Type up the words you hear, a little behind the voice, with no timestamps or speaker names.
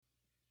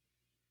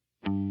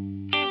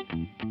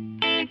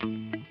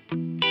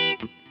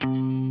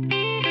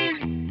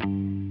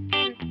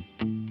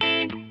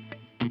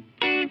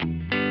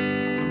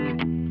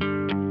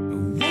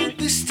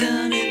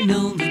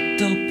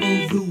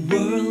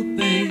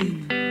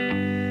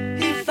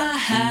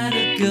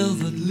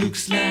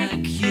looks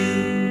like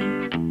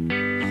you.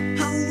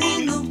 I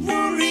will not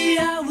worry,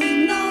 I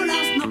will not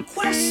ask no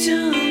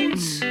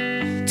questions.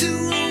 To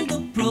all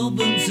the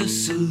problems, the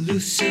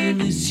solution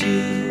is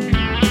you.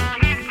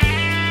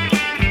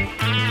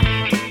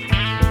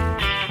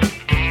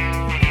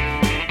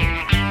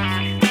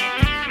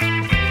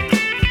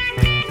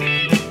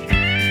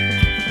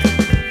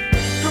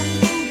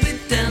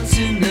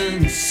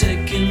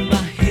 Shaking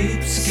my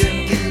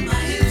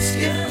hips,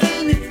 girl.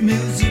 And if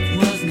music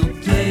was not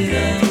played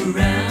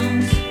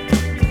around,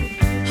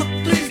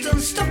 oh, please don't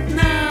stop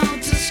now.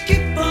 Just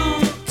keep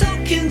on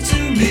talking to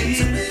me.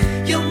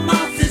 Your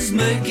mouth is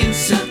making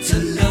such a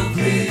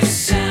lovely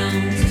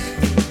sound.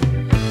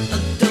 I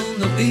don't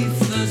know if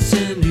there's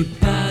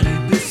anybody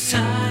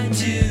beside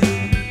you,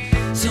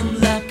 some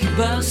lucky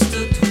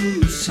bastard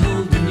who's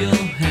holding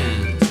your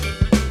hand.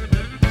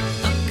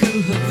 I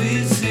could have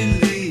easily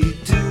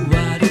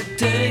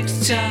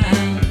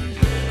child,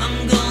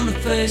 I'm gonna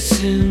face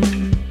him,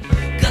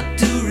 got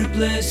to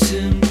replace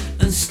him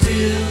and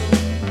steal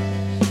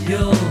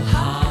your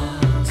heart.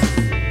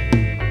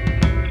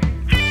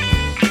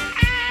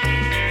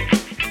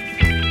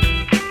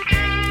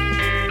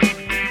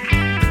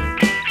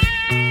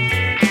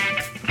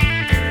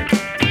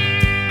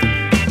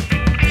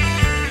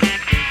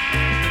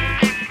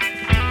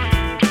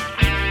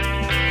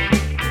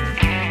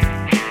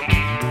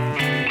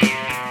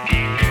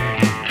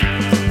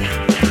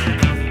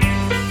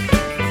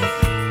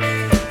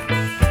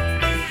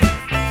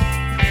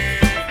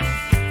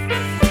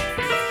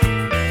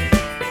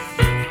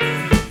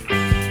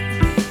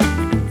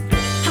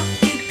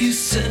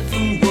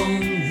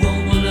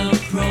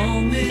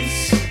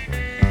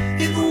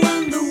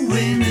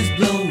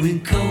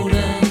 Cold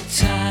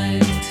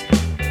outside,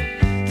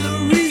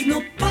 there is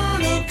no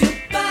part of your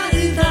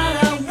body that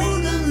I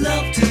wouldn't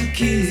love to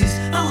kiss.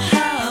 Oh,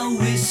 how I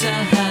wish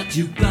I had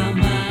you by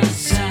my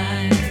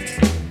side.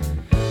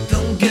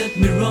 Don't get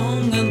me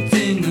wrong and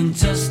think I'm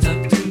just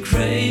acting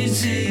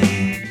crazy.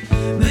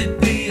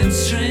 Maybe I'm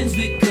strange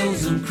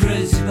because I'm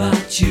crazy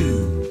about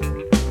you.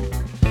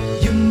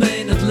 You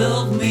may not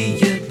love me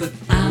yet, but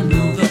I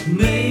know that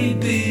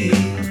maybe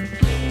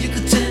you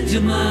could change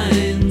your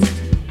mind.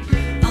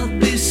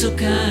 So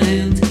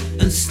kind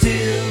and still